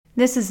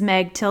This is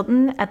Meg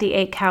Tilton at the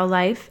 8 Cow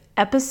Life,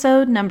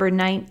 episode number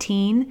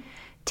 19,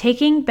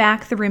 Taking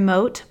Back the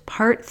Remote,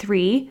 Part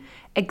 3,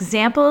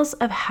 Examples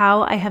of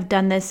How I Have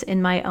Done This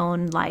in My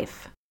Own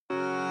Life.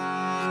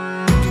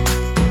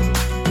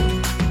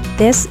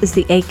 This is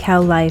the 8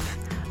 Cow Life,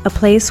 a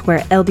place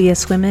where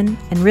LDS women,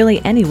 and really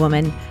any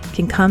woman,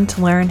 can come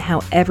to learn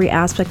how every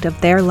aspect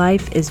of their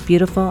life is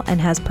beautiful and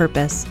has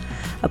purpose.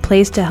 A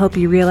place to help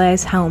you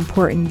realize how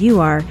important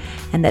you are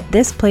and that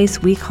this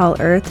place we call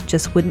Earth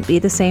just wouldn't be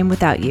the same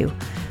without you.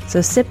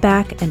 So sit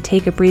back and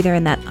take a breather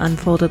in that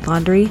unfolded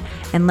laundry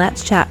and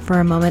let's chat for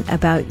a moment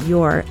about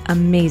your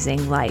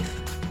amazing life.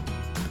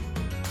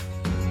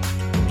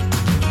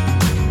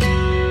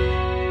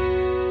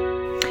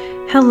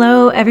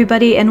 Hello,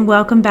 everybody, and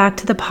welcome back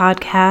to the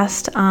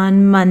podcast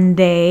on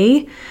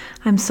Monday.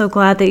 I'm so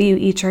glad that you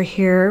each are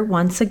here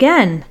once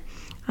again.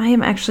 I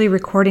am actually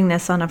recording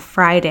this on a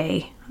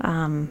Friday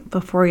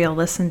before you'll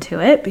listen to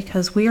it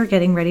because we are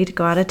getting ready to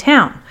go out of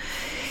town.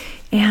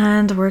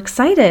 And we're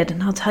excited,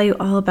 and I'll tell you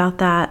all about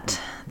that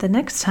the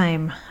next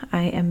time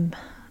I am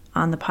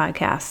on the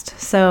podcast.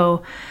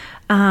 So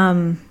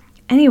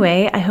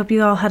anyway, I hope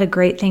you all had a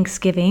great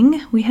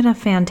Thanksgiving. We had a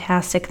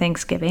fantastic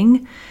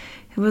Thanksgiving.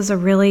 It was a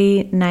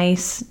really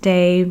nice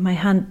day. My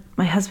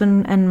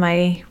husband and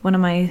one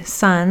of my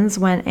sons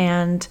went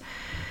and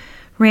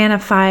ran a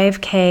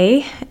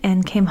 5K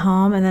and came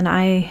home, and then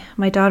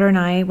my daughter and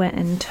I went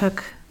and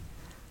took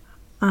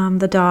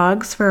the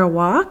dogs for a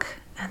walk,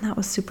 and that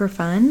was super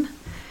fun.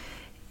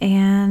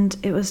 And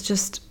it was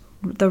just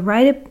the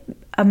right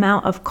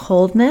amount of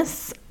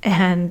coldness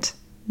and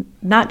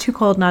not too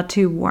cold, not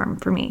too warm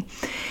for me.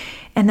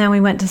 And then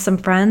we went to some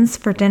friends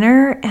for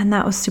dinner, and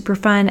that was super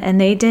fun. And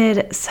they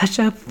did such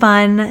a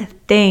fun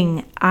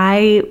thing.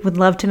 I would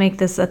love to make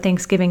this a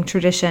Thanksgiving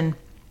tradition.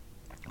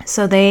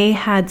 So they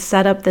had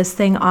set up this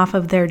thing off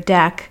of their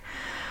deck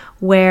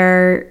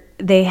where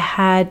they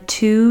had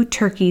 2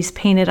 turkeys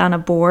painted on a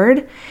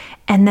board,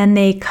 and then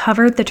they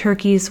covered the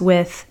turkeys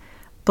with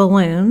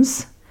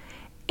balloons,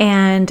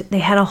 and they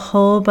had a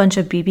whole bunch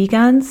of BB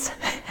guns,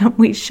 and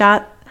we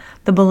shot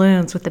the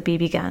balloons with the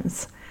BB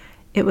guns.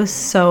 It was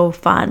so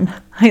fun.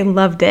 I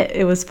loved it.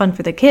 It was fun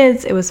for the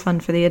kids. It was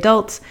fun for the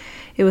adults.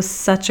 It was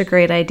such a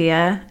great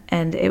idea,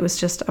 and it was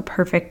just a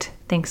perfect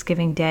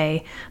Thanksgiving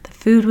day. The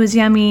food was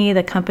yummy,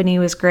 the company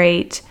was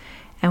great,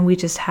 and we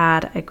just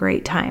had a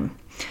great time.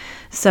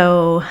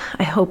 So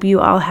I hope you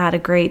all had a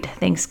great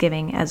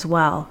Thanksgiving as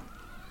well.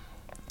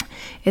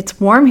 It's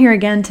warm here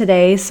again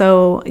today,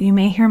 so you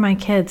may hear my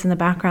kids in the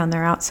background.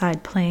 They're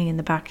outside playing in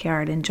the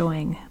backyard,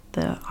 enjoying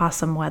the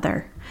awesome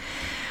weather.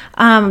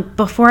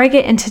 Before I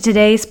get into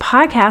today's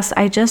podcast,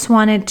 I just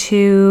wanted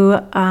to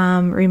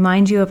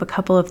remind you of a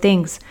couple of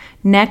things.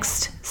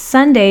 Next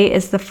Sunday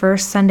is the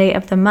first Sunday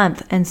of the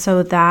month, and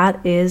so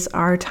that is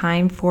our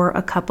time for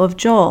A Cup of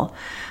Joel,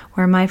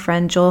 where my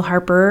friend Joel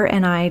Harper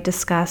and I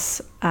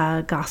discuss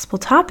a gospel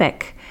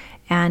topic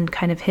and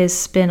kind of his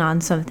spin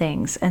on some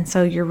things. And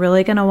so you're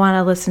really going to want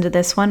to listen to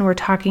this one. We're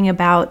talking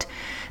about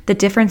the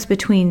difference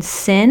between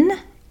sin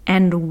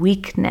and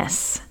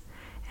weakness,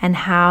 and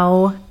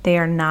how they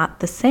are not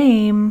the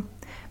same,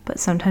 but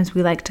sometimes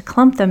we like to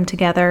clump them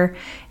together,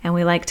 and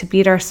we like to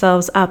beat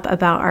ourselves up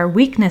about our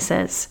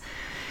weaknesses,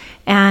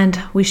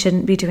 and we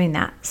shouldn't be doing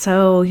that.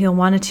 So you'll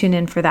want to tune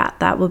in for that.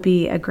 That will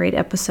be a great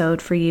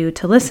episode for you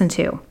to listen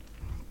to.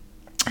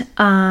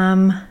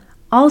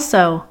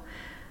 Also,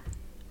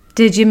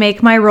 did you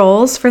make my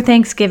rolls for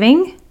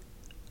Thanksgiving?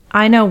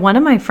 I know one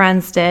of my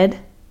friends did,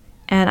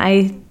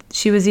 and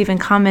she was even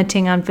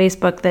commenting on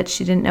Facebook that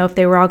she didn't know if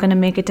they were all going to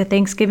make it to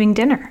Thanksgiving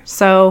dinner.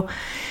 So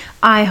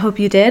I hope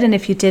you did. And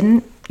if you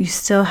didn't, you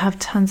still have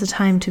tons of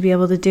time to be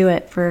able to do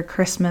it for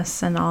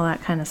Christmas and all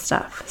that kind of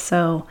stuff.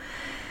 So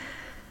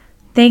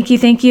thank you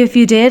if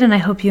you did. And I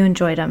hope you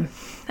enjoyed them.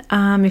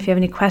 If you have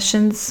any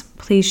questions,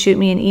 please shoot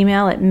me an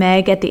email at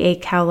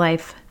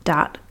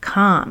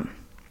meg@the8cowlife.com.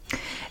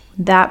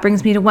 That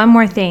brings me to one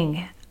more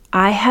thing.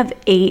 I have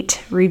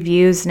 8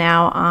 reviews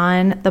now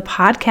on the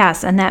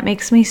podcast, and that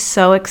makes me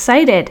so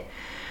excited.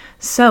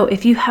 So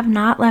if you have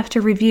not left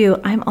a review,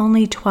 I'm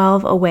only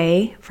 12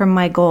 away from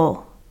my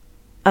goal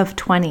of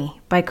 20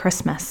 by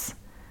Christmas.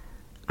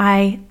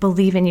 I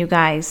believe in you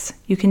guys.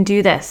 You can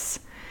do this.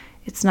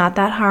 It's not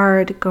that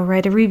hard. Go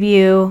write a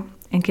review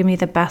and give me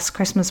the best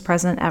Christmas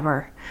present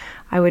ever.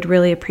 I would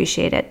really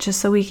appreciate it, just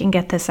so we can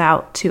get this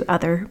out to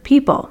other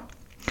people.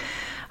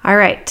 All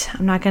right,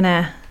 I'm not going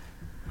to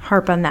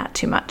harp on that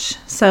too much.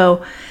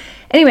 So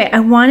anyway,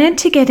 I wanted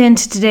to get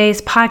into today's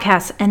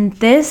podcast, and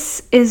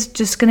this is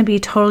just going to be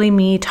totally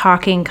me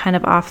talking kind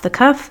of off the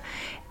cuff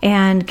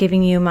and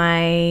giving you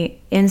my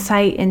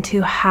insight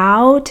into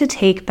how to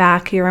take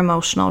back your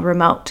emotional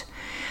remote.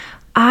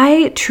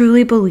 I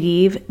truly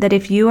believe that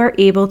if you are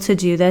able to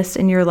do this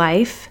in your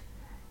life,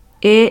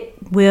 it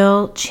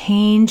will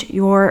change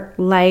your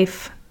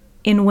life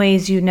in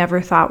ways you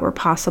never thought were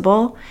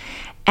possible.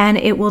 And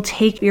it will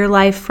take your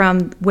life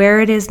from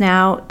where it is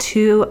now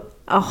to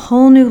a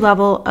whole new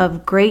level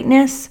of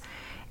greatness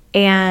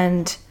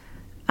and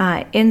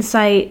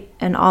insight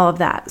and all of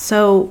that.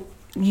 So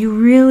you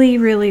really,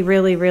 really,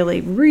 really,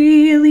 really,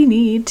 really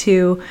need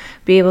to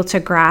be able to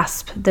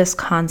grasp this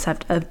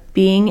concept of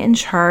being in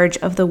charge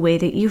of the way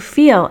that you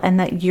feel, and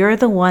that you're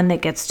the one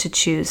that gets to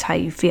choose how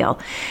you feel,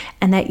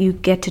 and that you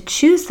get to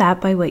choose that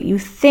by what you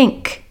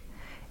think.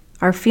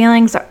 Our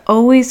feelings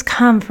always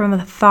come from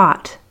a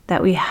thought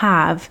that we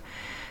have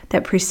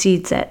that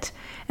precedes it.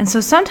 And so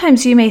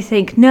sometimes you may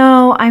think,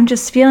 no, I'm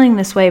just feeling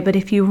this way. But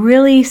if you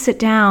really sit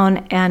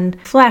down and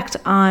reflect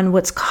on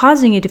what's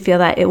causing you to feel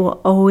that, it will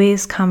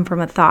always come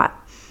from a thought.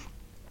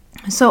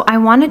 So I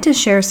wanted to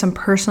share some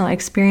personal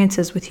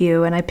experiences with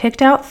you, and I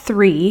picked out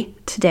 3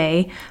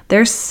 today.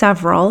 There's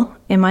several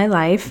in my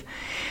life.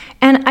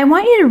 And I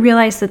want you to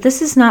realize that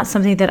this is not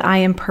something that I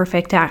am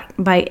perfect at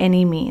by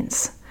any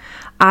means.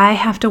 I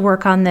have to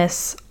work on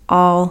this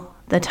all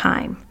the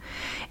time.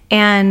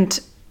 And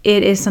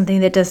it is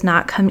something that does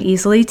not come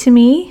easily to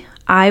me.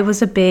 I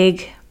was a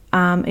big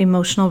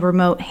emotional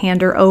remote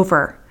hander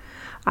over.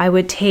 I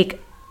would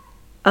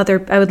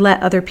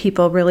let other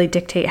people really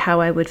dictate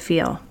how I would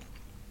feel.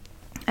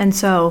 And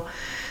so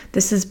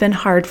this has been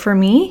hard for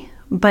me,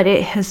 but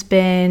it has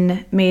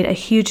made a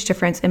huge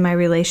difference in my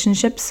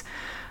relationships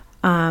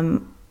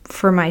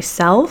for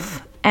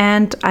myself.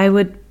 And I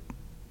would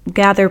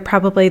gather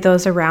probably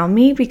those around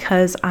me,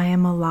 because I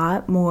am a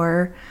lot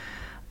more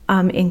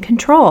in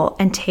control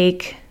and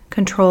take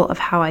control of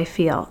how I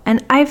feel.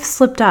 And I've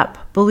slipped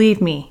up,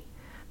 believe me,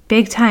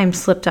 big time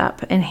slipped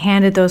up and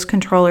handed those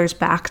controllers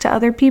back to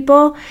other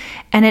people,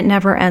 and it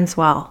never ends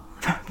well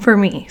for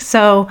me.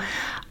 So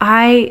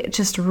I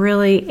just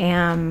really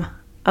am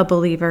a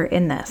believer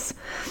in this.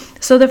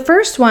 So the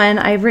first one,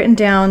 I've written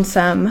down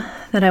some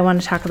that I want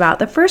to talk about.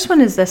 The first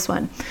one is this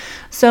one.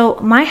 So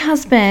my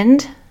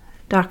husband,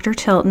 Dr.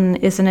 Tilton,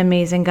 is an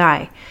amazing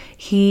guy.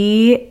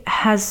 He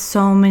has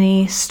so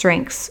many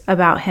strengths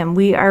about him.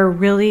 We are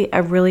really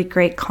a really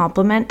great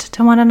complement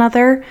to one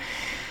another.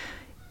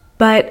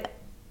 But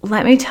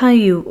let me tell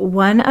you,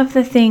 one of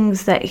the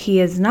things that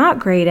he is not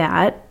great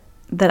at,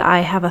 that I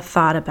have a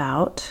thought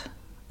about,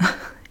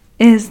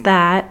 is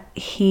that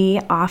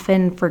he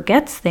often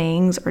forgets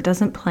things, or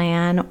doesn't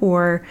plan,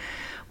 or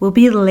will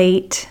be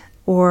late,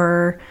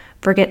 or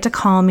forget to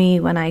call me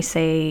when I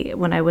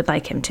would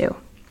like him to.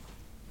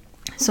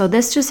 So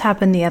this just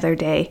happened the other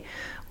day.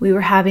 We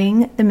were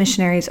having the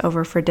missionaries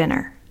over for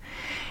dinner,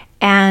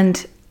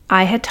 and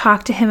I had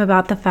talked to him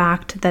about the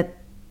fact that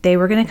they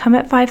were going to come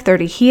at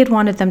 5:30. He had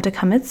wanted them to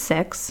come at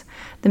 6.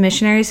 The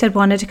missionaries had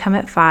wanted to come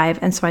at 5,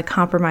 and so I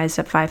compromised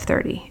at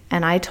 5:30.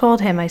 And I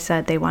told him, I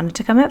said they wanted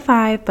to come at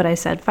 5, but I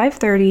said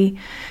 5:30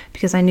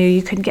 because I knew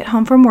you couldn't get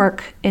home from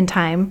work in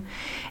time.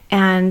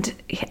 And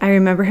I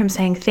remember him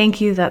saying,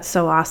 "Thank you, that's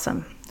so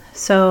awesome."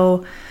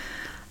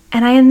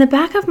 And in the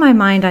back of my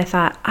mind, I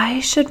thought I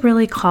should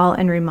really call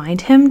and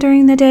remind him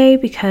during the day,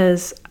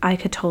 because I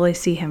could totally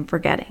see him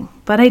forgetting.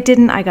 But I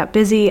didn't. I got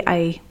busy.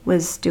 I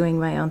was doing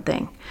my own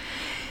thing.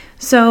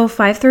 So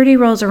 5:30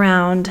 rolls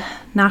around,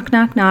 knock,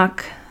 knock,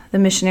 knock. The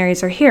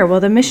missionaries are here. Well,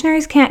 the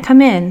missionaries can't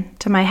come in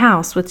to my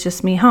house with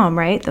just me home,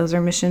 right? Those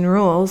are mission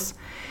rules.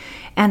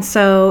 And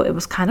so it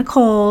was kind of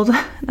cold.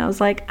 And I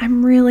was like,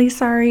 "I'm really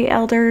sorry,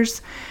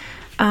 elders.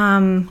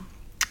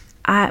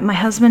 My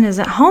husband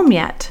isn't home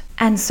yet.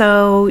 And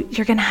so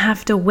you're going to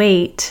have to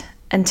wait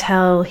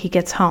until he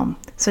gets home."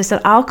 So I said,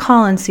 "I'll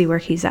call and see where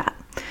he's at."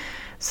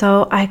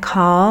 So I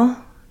call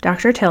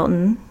Dr.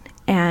 Tilton,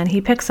 and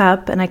he picks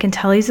up, and I can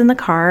tell he's in the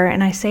car,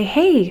 and I say,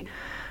 "Hey,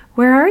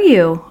 where are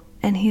you?"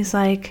 And he's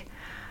like,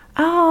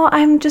 "Oh,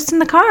 I'm just in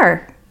the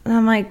car." And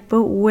I'm like,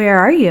 "But where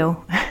are you?"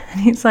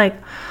 And he's like,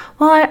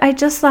 "Well, I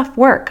just left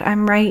work.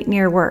 I'm right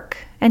near work."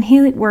 And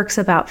he works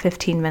about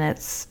 15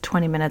 minutes,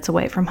 20 minutes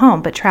away from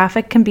home, but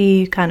traffic can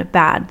be kind of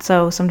bad,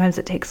 so sometimes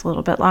it takes a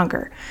little bit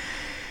longer.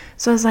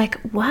 So I was like,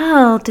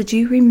 "Well, did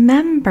you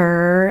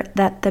remember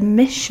that the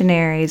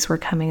missionaries were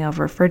coming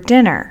over for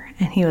dinner?"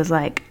 And he was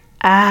like,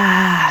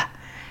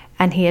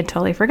 and he had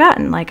totally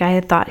forgotten, like I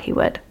had thought he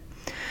would.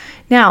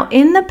 Now,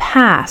 in the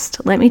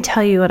past, let me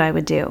tell you what I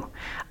would do.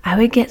 I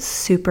would get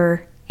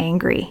super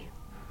angry.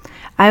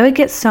 I would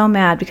get so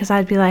mad, because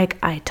I'd be like,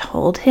 "I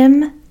told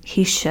him.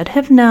 He should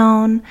have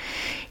known.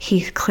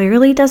 He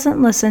clearly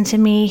doesn't listen to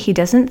me. He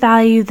doesn't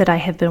value that I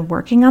have been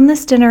working on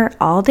this dinner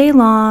all day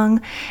long,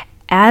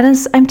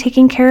 as I'm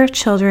taking care of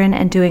children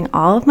and doing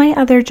all of my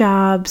other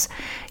jobs.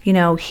 You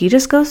know, he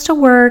just goes to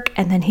work,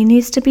 and then he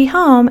needs to be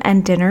home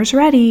and dinner's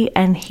ready.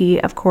 And he,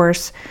 of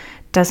course,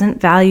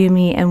 doesn't value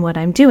me and what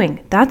I'm doing."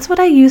 That's what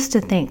I used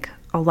to think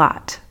a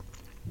lot.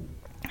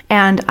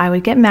 And I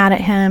would get mad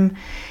at him,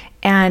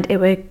 and it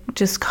would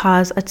just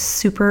cause a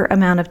super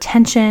amount of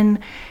tension,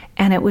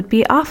 and it would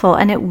be awful,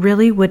 and it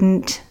really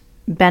wouldn't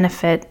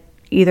benefit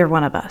either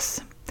one of us.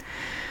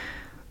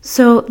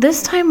 So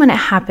this time when it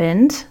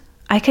happened,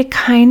 I could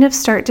kind of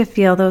start to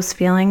feel those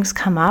feelings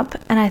come up,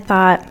 and I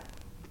thought,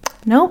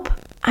 nope,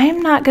 I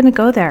am not going to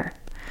go there.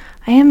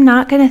 I am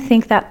not going to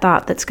think that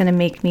thought that's going to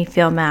make me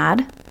feel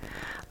mad.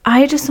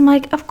 I just am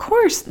like, of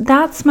course,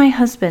 that's my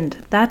husband.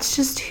 That's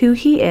just who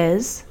he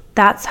is.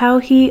 That's how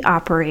he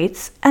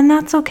operates, and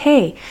that's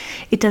okay.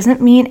 It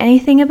doesn't mean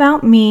anything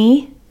about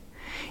me.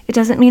 It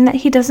doesn't mean that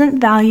he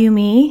doesn't value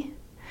me.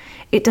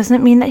 It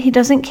doesn't mean that he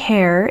doesn't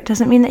care. It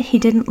doesn't mean that he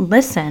didn't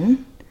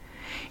listen.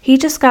 He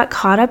just got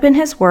caught up in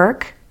his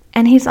work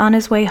and he's on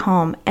his way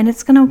home, and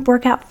it's going to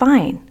work out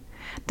fine.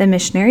 The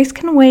missionaries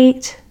can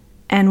wait,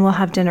 and we'll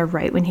have dinner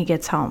right when he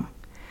gets home.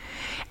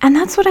 And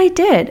that's what I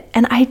did.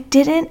 And I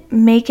didn't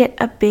make it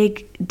a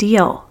big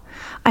deal.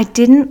 I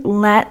didn't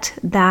let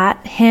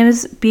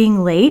his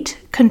being late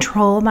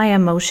control my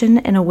emotion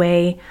in a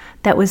way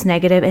that was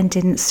negative and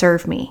didn't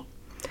serve me.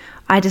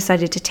 I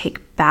decided to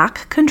take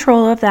back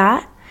control of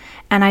that,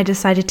 and I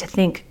decided to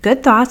think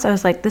good thoughts. I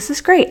was like, this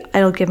is great.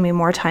 It'll give me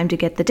more time to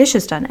get the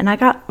dishes done. And I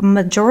got a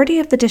majority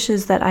of the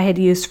dishes that I had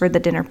used for the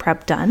dinner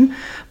prep done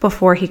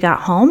before he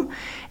got home.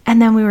 And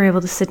then we were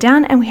able to sit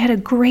down and we had a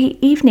great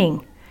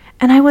evening.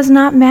 And I was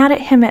not mad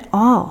at him at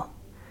all.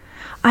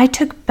 I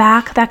took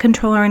back that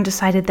controller and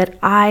decided that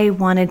I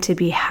wanted to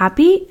be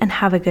happy and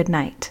have a good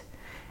night.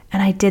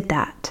 And I did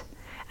that.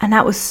 And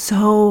that was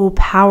so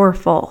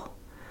powerful.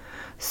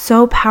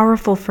 So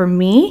powerful for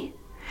me.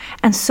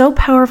 And so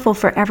powerful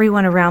for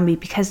everyone around me,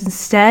 because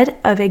instead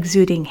of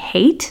exuding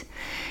hate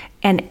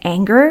and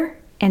anger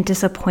and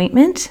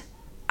disappointment,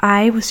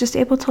 I was just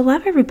able to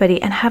love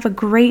everybody and have a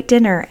great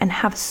dinner and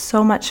have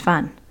so much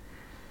fun.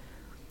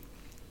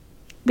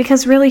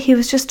 Because really, he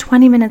was just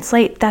 20 minutes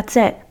late. That's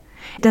it.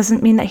 It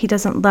doesn't mean that he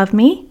doesn't love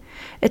me.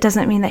 It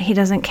doesn't mean that he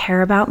doesn't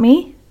care about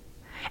me.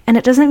 And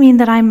it doesn't mean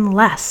that I'm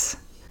less.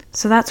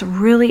 So that's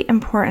really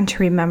important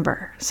to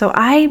remember. So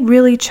I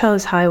really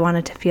chose how I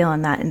wanted to feel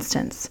in that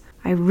instance.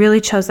 I really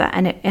chose that,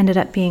 and it ended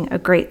up being a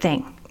great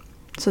thing.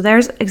 So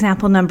there's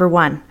example number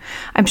 1.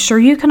 I'm sure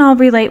you can all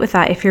relate with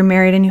that if you're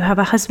married and you have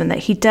a husband, that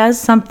he does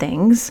some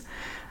things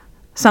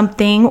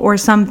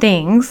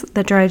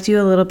that drives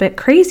you a little bit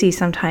crazy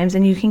sometimes,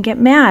 and you can get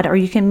mad or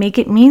you can make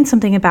it mean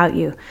something about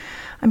you.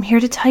 I'm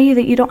here to tell you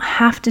that you don't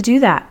have to do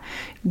that.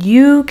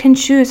 You can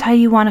choose how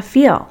you want to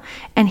feel,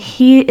 and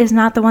he is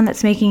not the one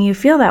that's making you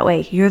feel that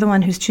way. You're the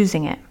one who's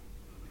choosing it.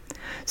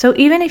 So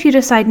even if you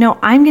decide, no,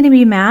 I'm going to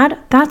be mad,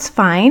 that's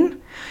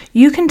fine.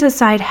 You can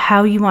decide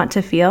how you want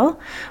to feel,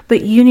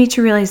 but you need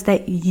to realize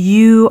that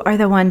you are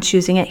the one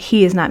choosing it.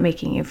 He is not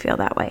making you feel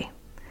that way.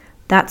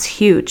 That's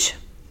huge.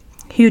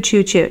 Huge,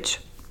 huge, huge.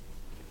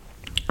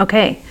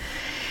 Okay,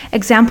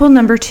 example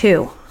number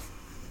 2.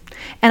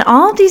 And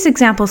all of these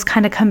examples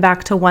kind of come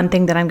back to one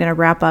thing that I'm going to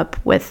wrap up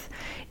with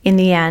in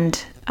the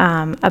end,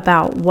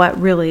 about what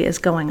really is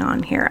going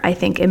on here, I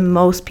think, in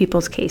most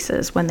people's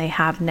cases when they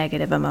have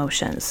negative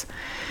emotions.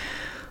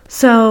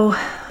 So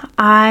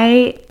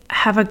I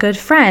have a good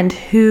friend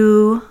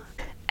who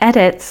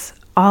edits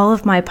all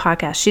of my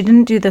podcasts. She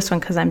didn't do this one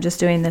because I'm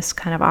just doing this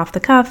kind of off the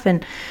cuff,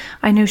 and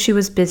I knew she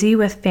was busy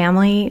with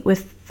family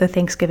with the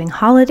Thanksgiving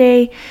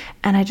holiday,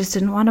 and I just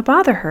didn't want to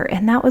bother her,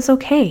 and that was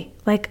okay.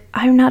 Like,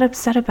 I'm not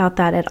upset about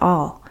that at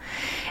all.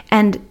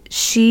 And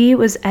she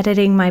was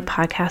editing my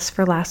podcast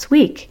for last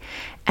week,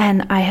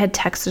 and I had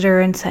texted her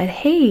and said,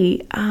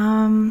 hey,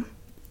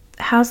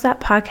 how's that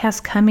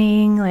podcast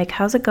coming? Like,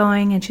 how's it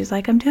going? And she's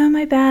like, I'm doing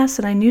my best.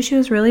 And I knew she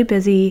was really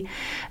busy,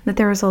 that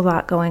there was a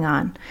lot going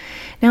on.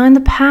 Now, in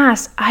the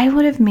past, I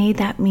would have made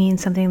that mean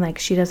something like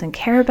she doesn't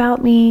care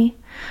about me.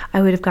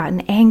 I would have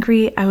gotten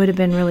angry. I would have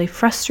been really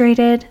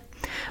frustrated.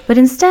 But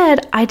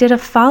instead, I did a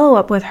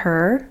follow-up with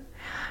her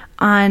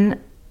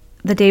on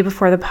the day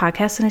before the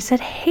podcast, and I said,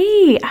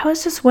 hey, I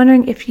was just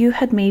wondering if you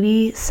had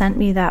maybe sent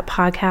me that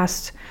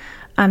podcast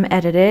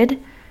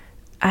edited.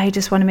 I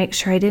just want to make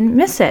sure I didn't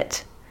miss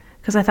it,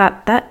 because I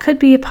thought that could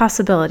be a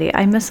possibility.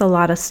 I miss a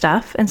lot of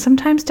stuff, and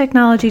sometimes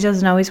technology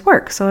doesn't always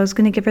work, so I was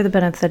going to give her the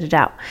benefit of the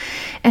doubt.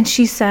 And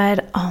she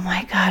said, oh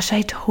my gosh,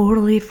 I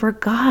totally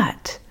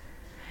forgot.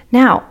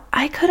 Now,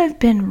 I could have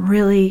been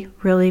really,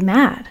 really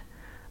mad.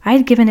 I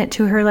had given it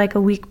to her like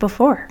a week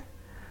before.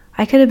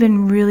 I could have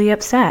been really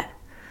upset.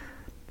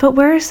 But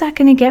where is that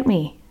going to get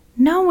me?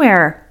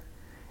 Nowhere.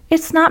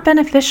 It's not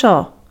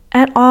beneficial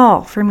at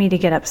all for me to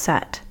get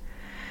upset.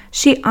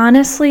 She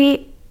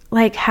honestly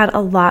had a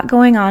lot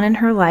going on in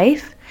her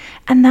life,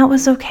 and that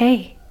was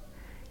okay.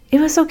 It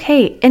was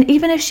okay. And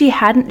even if she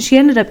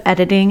ended up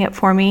editing it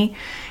for me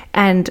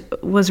and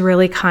was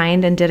really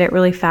kind and did it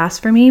really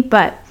fast for me.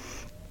 But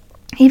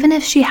even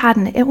if she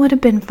hadn't, it would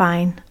have been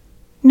fine.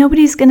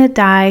 Nobody's going to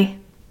die,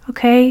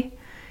 okay?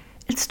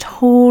 It's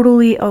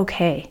totally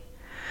okay.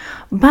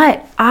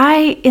 But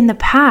I, in the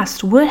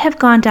past, would have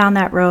gone down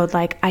that road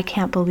like, I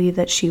can't believe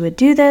that she would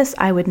do this.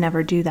 I would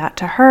never do that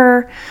to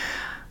her.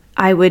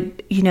 I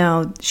would,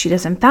 she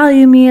doesn't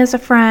value me as a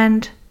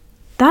friend.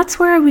 That's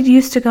where I would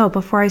used to go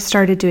before I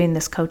started doing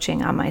this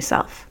coaching on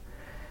myself.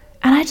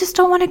 And I just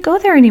don't want to go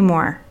there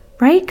anymore,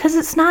 right? Because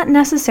it's not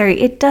necessary.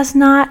 It does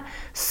not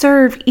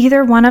serve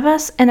either one of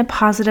us in a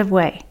positive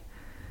way.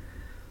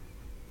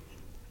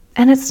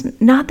 And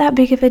it's not that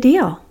big of a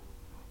deal,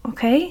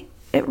 okay?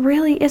 It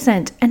really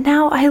isn't. And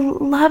now I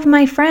love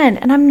my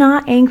friend, and I'm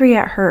not angry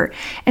at her.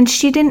 And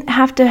she didn't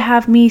have to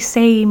have me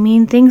say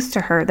mean things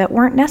to her that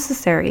weren't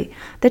necessary,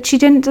 that she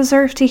didn't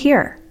deserve to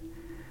hear.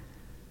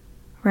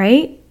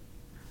 Right?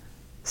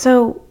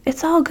 So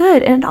it's all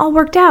good and it all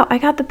worked out. I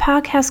got the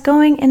podcast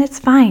going and it's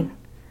fine.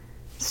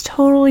 It's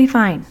totally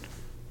fine.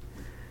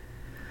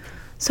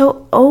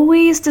 So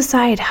always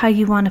decide how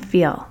you want to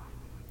feel.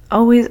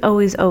 Always,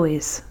 always,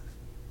 always.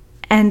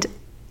 And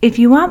if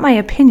you want my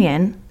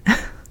opinion,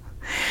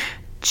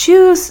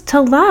 choose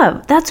to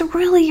love. That's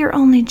really your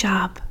only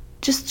job.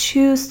 Just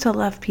choose to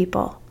love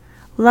people.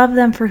 Love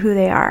them for who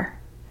they are.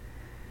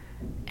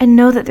 And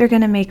know that they're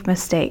going to make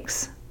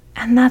mistakes.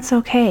 And that's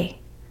okay.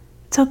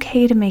 It's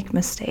okay to make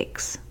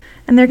mistakes.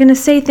 And they're going to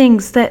say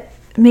things that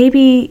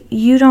maybe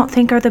you don't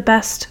think are the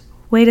best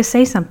way to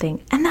say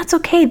something. And that's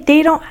okay.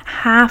 They don't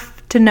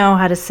have to know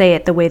how to say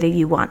it the way that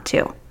you want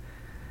to.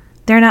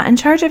 They're not in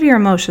charge of your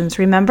emotions,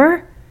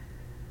 remember?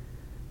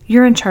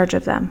 You're in charge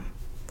of them.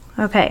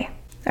 Okay.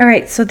 All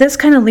right, so this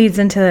kind of leads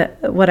into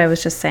what I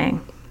was just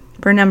saying.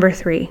 For number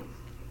 3,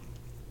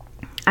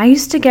 I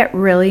used to get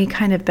really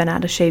kind of bent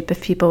out of shape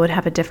if people would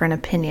have a different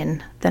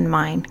opinion than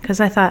mine, because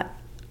I thought,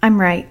 I'm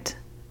right.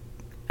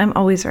 I'm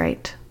always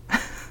right.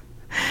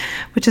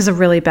 Which is a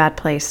really bad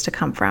place to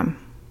come from,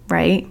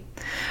 right?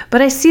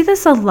 But I see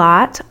this a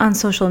lot on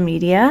social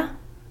media.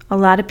 A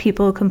lot of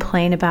people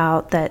complain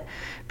about that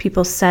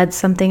people said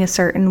something a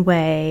certain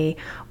way,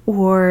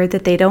 or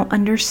that they don't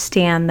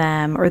understand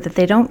them, or that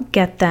they don't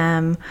get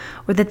them,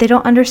 or that they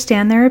don't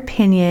understand their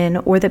opinion,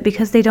 or that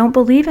because they don't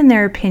believe in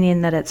their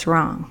opinion that it's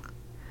wrong,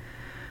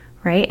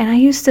 right? And I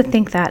used to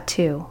think that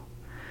too.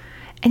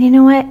 And you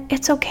know what?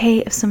 It's okay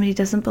if somebody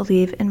doesn't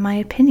believe in my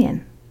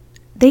opinion.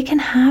 They can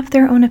have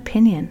their own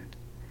opinion.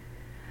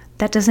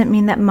 That doesn't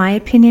mean that my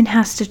opinion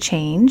has to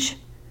change.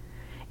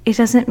 It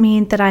doesn't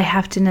mean that I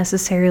have to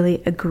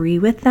necessarily agree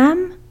with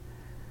them,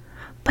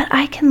 but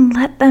I can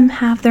let them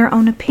have their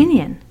own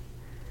opinion.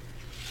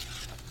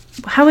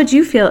 How would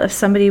you feel if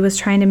somebody was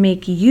trying to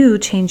make you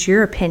change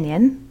your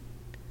opinion?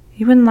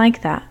 You wouldn't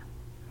like that,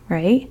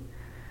 right?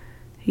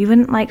 You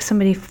wouldn't like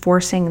somebody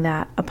forcing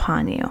that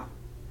upon you.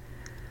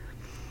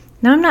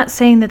 Now, I'm not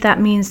saying that that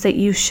means that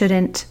you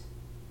shouldn't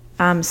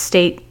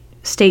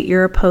state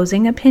your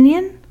opposing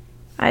opinion.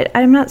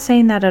 I'm not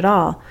saying that at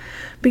all.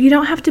 But you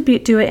don't have to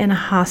do it in a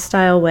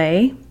hostile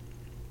way.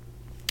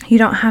 You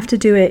don't have to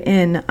do it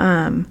in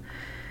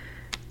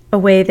a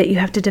way that you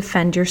have to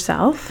defend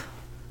yourself.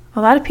 A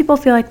lot of people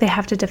feel like they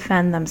have to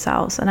defend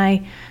themselves, and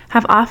I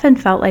have often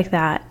felt like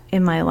that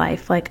in my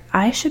life. Like,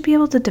 I should be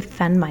able to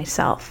defend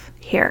myself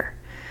here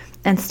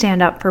and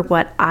stand up for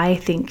what I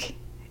think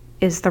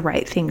is the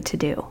right thing to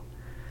do.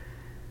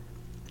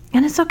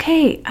 And it's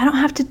okay. I don't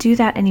have to do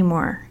that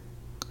anymore.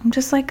 I'm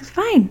just like,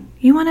 fine.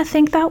 You want to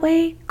think that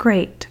way?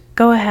 Great.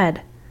 Go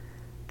ahead.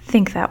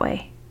 Think that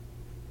way.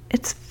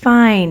 It's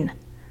fine.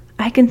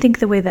 I can think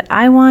the way that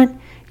I want.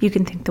 You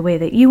can think the way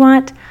that you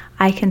want.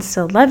 I can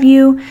still love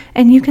you,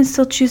 and you can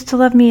still choose to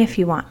love me if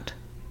you want.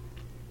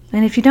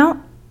 And if you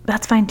don't,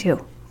 that's fine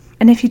too.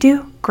 And if you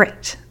do,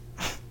 great.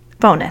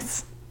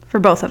 Bonus for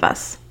both of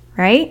us,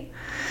 right?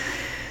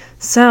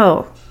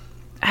 So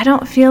I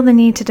don't feel the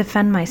need to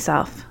defend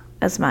myself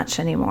as much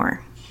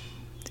anymore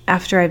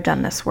after I've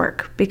done this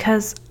work,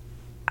 because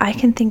I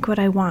can think what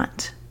I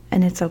want,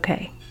 and it's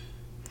okay.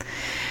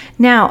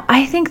 Now,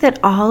 I think that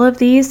all of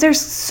these,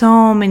 there's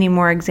so many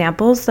more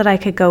examples that I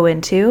could go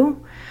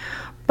into,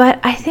 but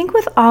I think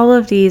with all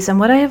of these and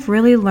what I have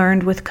really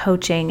learned with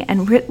coaching,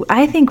 and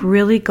I think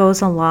really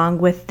goes along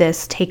with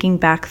this taking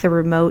back the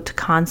remote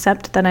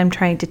concept that I'm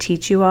trying to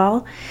teach you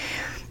all,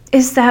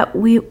 is that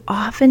we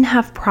often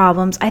have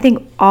problems. I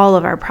think all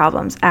of our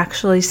problems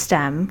actually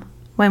stem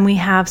when we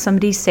have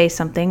somebody say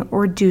something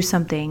or do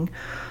something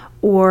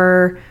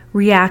or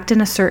react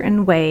in a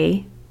certain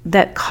way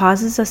that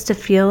causes us to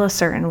feel a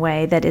certain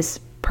way that is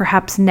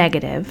perhaps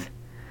negative,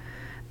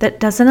 that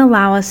doesn't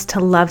allow us to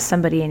love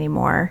somebody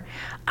anymore.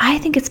 I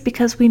think it's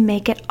because we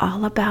make it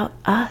all about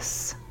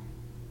us.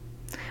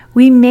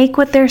 We make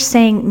what they're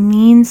saying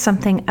mean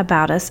something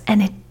about us,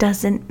 and it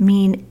doesn't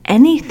mean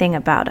anything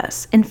about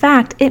us. In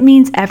fact, it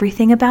means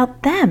everything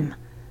about them.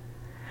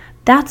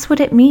 That's what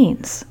it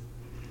means.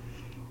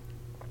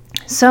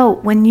 So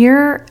when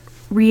you're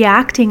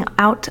reacting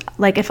out,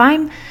 if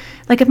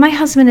my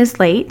husband is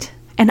late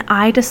and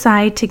I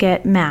decide to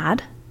get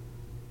mad,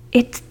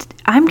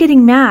 I'm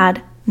getting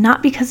mad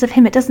not because of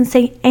him. It doesn't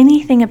say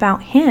anything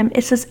about him.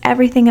 It says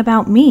everything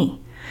about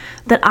me,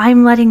 that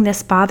I'm letting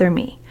this bother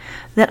me,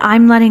 that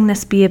I'm letting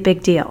this be a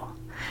big deal,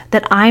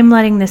 that I'm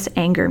letting this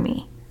anger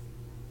me.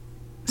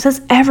 It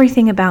says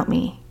everything about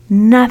me,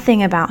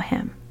 nothing about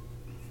him.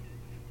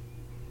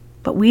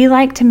 But we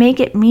like to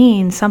make it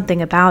mean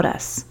something about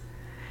us.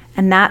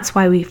 And that's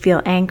why we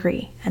feel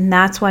angry. And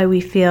that's why we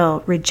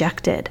feel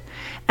rejected.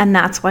 And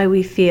that's why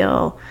we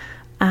feel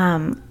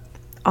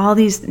all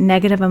these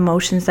negative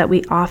emotions that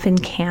we often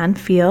can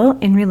feel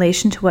in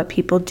relation to what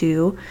people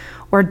do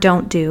or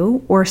don't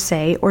do or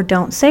say or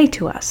don't say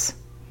to us.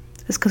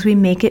 It's because we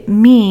make it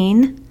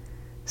mean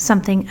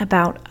something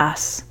about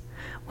us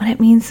when it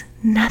means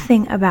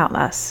nothing about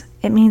us.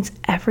 It means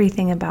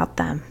everything about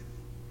them.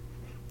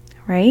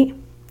 Right?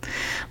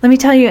 Let me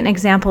tell you an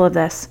example of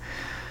this.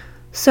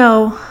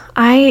 So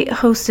I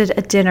hosted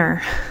a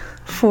dinner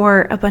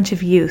for a bunch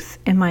of youth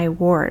in my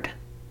ward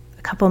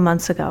a couple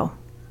months ago.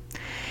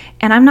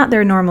 And I'm not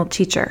their normal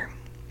teacher.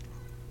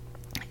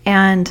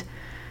 And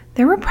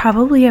there were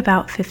probably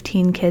about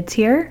 15 kids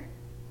here.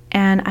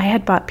 And I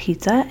had bought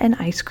pizza and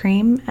ice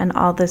cream and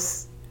all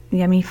this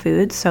yummy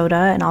food, soda,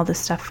 and all this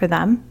stuff for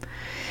them.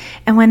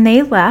 And when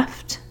they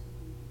left,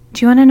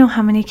 do you want to know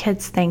how many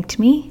kids thanked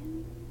me?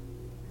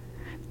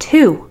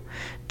 Two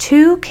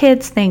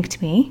kids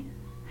thanked me,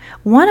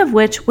 one of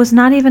which was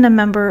not even a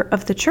member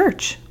of the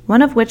church,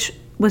 one of which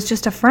was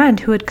just a friend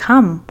who had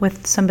come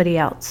with somebody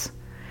else.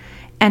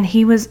 And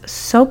he was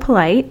so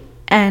polite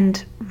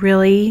and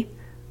really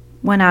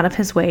went out of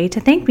his way to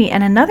thank me.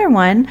 And another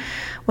one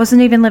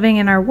wasn't even living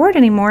in our ward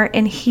anymore,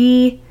 and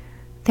he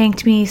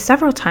thanked me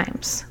several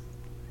times.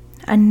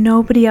 And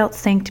nobody else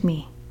thanked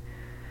me.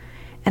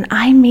 And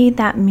I made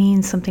that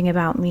mean something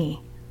about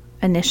me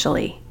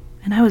initially.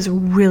 And I was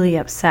really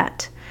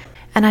upset.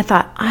 And I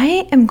thought,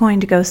 I am going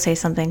to go say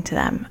something to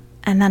them.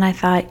 And then I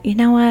thought, you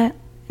know what?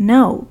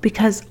 No,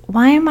 because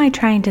why am I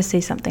trying to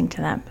say something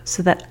to them?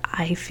 So that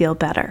I feel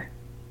better.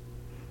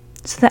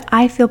 So that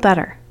I feel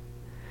better.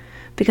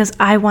 Because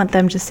I want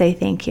them to say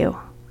thank you.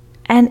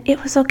 And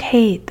it was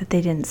okay that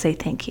they didn't say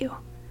thank you.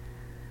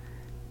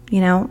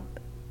 You know,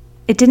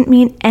 it didn't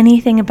mean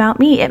anything about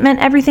me. It meant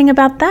everything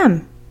about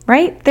them,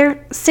 right?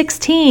 They're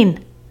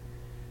 16.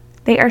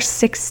 They are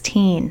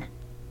 16.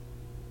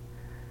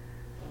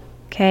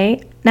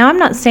 Okay? Now, I'm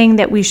not saying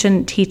that we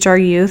shouldn't teach our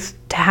youth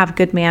to have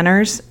good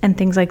manners and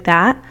things like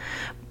that,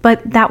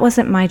 but that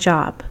wasn't my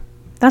job.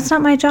 That's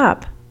not my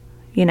job,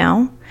 you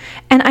know?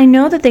 And I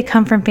know that they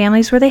come from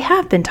families where they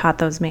have been taught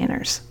those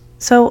manners.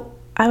 So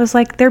I was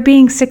like, they're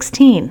being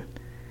 16.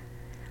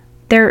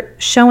 They're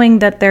showing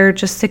that they're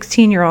just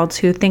 16-year-olds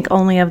who think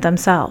only of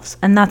themselves,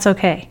 and that's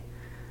okay.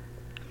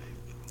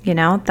 You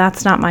know,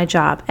 that's not my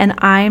job. And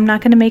I'm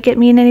not going to make it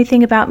mean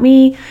anything about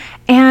me,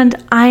 and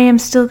I am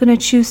still going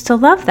to choose to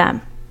love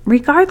them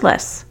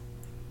regardless.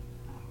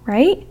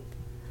 Right?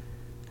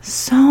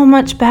 So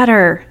much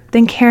better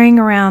than carrying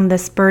around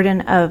this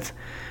burden of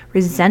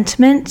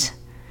resentment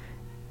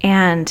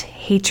and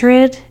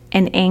hatred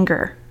and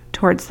anger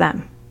towards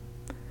them.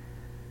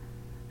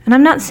 And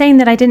I'm not saying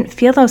that I didn't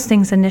feel those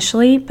things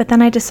initially, but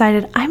then I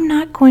decided I'm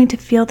not going to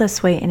feel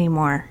this way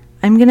anymore.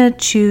 I'm going to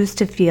choose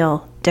to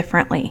feel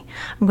differently.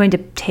 I'm going to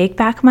take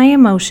back my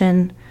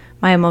emotion,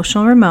 my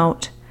emotional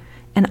remote,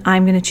 and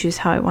I'm going to choose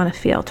how I want to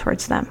feel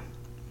towards them,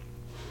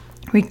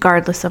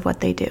 regardless of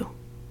what they do.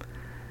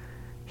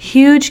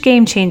 Huge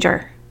game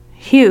changer.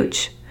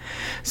 Huge.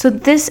 So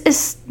this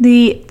is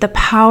the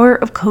power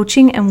of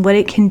coaching and what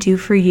it can do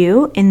for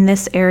you in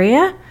this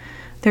area.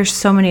 There's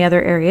so many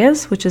other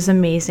areas, which is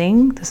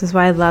amazing. This is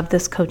why I love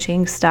this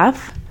coaching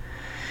stuff.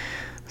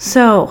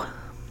 So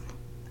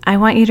I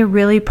want you to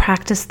really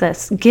practice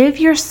this. Give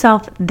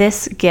yourself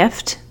this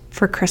gift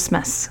for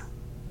Christmas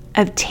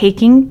of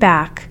taking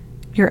back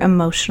your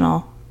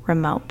emotional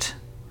remote.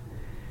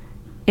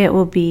 It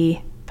will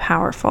be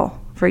powerful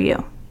for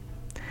you.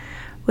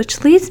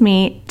 Which leads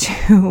me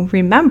to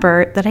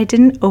remember that I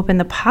didn't open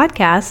the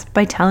podcast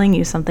by telling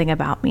you something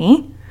about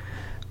me,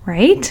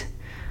 right?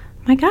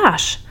 My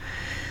gosh.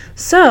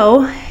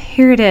 So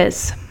here it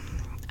is.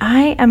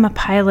 I am a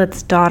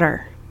pilot's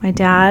daughter. My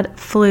dad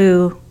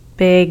flew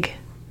big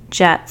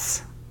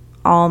jets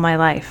all my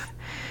life.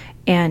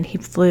 And he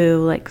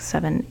flew like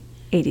 787s,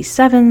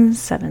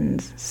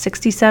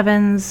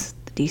 767s,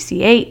 the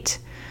DC-8.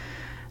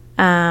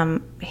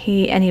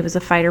 He was a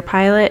fighter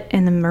pilot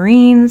in the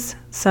Marines.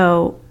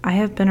 So I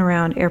have been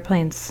around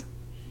airplanes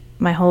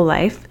my whole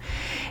life.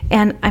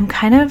 And I'm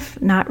kind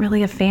of not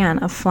really a fan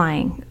of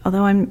flying,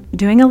 although I'm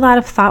doing a lot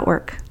of thought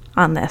work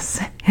on this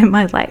in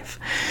my life.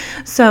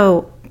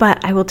 So,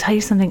 but I will tell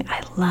you something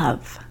I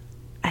love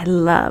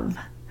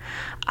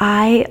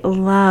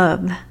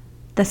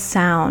the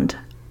sound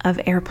of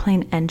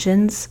airplane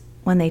engines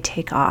when they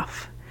take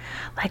off.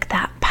 Like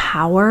that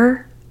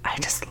power, I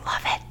just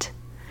love it.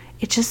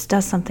 It just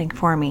does something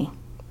for me.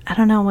 I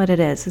don't know what it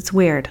is. It's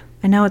weird.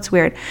 I know it's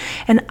weird.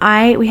 And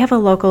we have a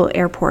local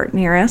airport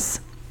near us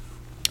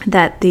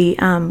that the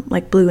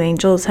like Blue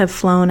Angels have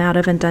flown out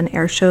of and done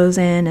air shows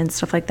in and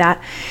stuff like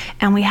that.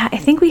 And I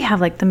think we have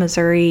like the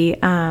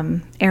Missouri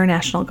Air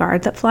National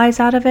Guard that flies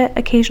out of it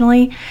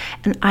occasionally.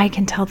 And I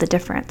can tell the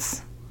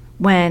difference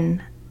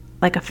when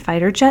like a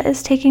fighter jet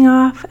is taking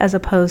off as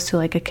opposed to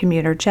like a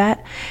commuter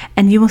jet.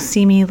 And you will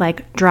see me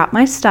like drop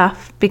my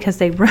stuff because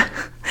they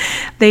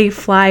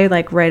fly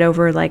like right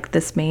over like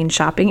this main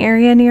shopping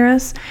area near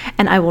us.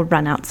 And I will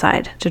run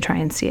outside to try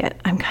and see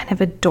it. I'm kind of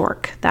a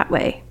dork that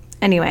way.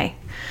 Anyway,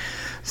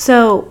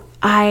 so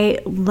I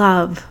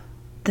love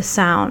the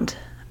sound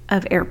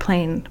of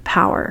airplane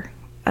power.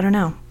 I don't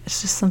know.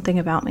 It's just something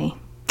about me.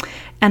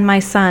 And my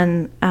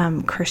son,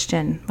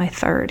 Christian, my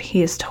third,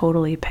 he has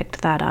totally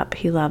picked that up.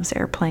 He loves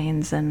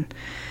airplanes, and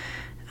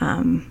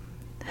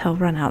he'll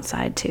run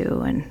outside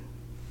too. And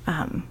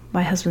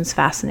my husband's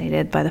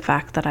fascinated by the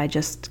fact that I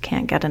just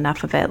can't get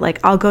enough of it. Like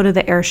I'll go to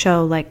the air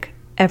show like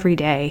every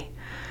day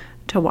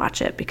to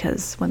watch it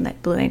because when the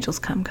Blue Angels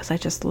come, because I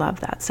just love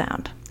that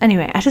sound.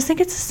 Anyway, I just think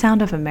it's the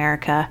sound of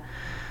America,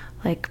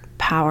 like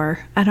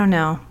power. I don't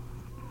know.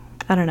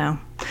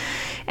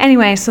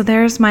 Anyway, so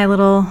there's my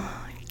little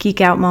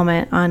geek out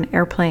moment on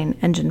airplane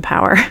engine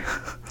power.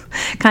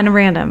 Kind of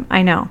random,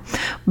 I know.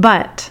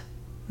 But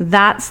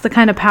that's the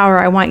kind of power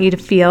I want you to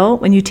feel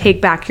when you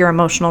take back your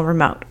emotional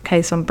remote.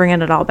 Okay, so I'm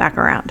bringing it all back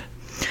around.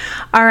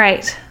 All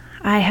right,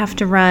 I have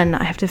to run.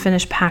 I have to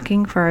finish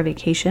packing for our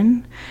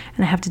vacation,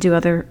 and I have to do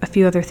a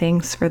few other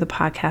things for the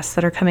podcasts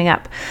that are coming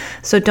up.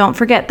 So don't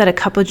forget that A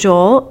Cup of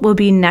Joel will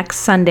be next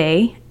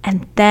Sunday,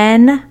 and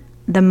then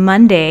the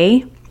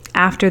Monday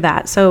after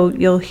that. So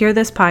you'll hear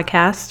this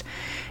podcast,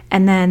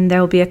 and then there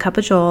will be A Cup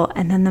of Joel.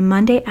 And then the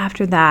Monday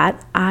after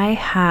that, I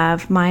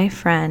have my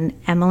friend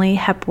Emily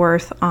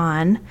Hepworth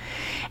on.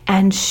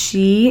 And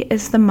she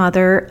is the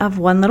mother of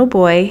one little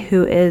boy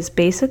who is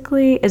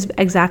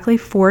exactly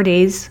 4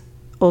 days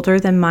older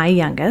than my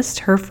youngest.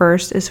 Her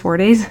first is 4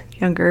 days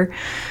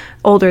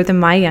older than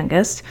my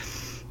youngest.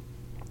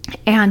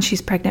 And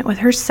she's pregnant with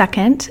her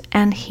second,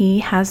 and he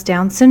has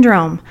Down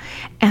syndrome.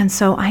 And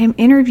so I am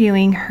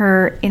interviewing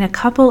her in a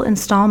couple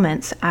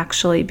installments,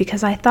 actually,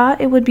 because I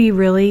thought it would be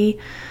really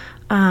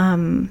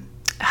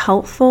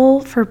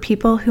helpful for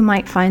people who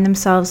might find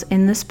themselves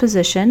in this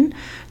position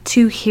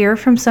to hear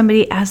from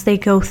somebody as they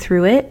go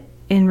through it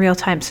in real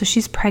time. So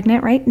she's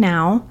pregnant right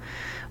now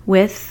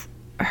with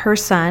her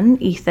son,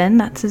 Ethan,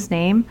 that's his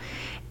name.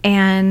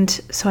 And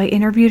so I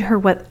interviewed her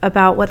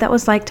about what that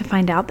was like to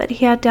find out that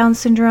he had Down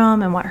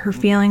syndrome and what her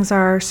feelings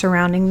are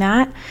surrounding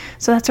that.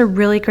 So that's a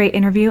really great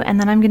interview. And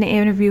then I'm going to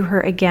interview her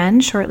again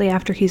shortly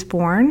after he's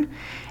born.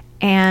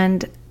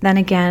 And then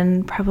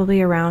again,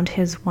 probably around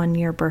his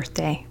 1-year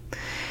birthday.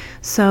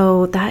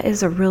 So that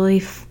is a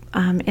really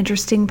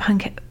interesting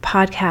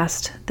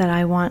podcast that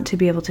I want to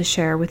be able to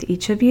share with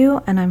each of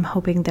you. And I'm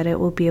hoping that it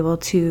will be able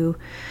to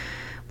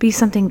be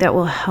something that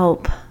will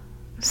help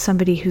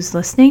somebody who's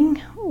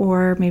listening,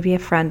 or maybe a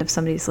friend of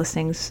somebody's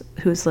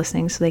who's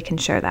listening, so they can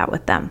share that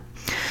with them.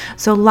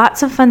 So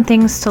lots of fun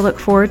things to look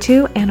forward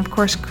to. And of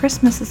course,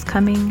 Christmas is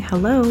coming.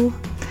 Hello.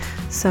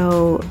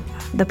 So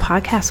the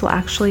podcast will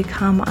actually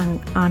come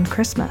on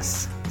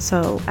Christmas.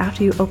 So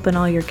after you open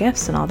all your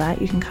gifts and all that,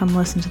 you can come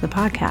listen to the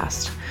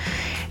podcast.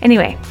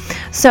 Anyway,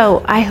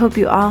 so I hope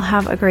you all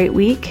have a great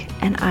week,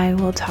 and I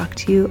will talk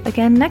to you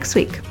again next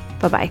week.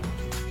 Bye-bye.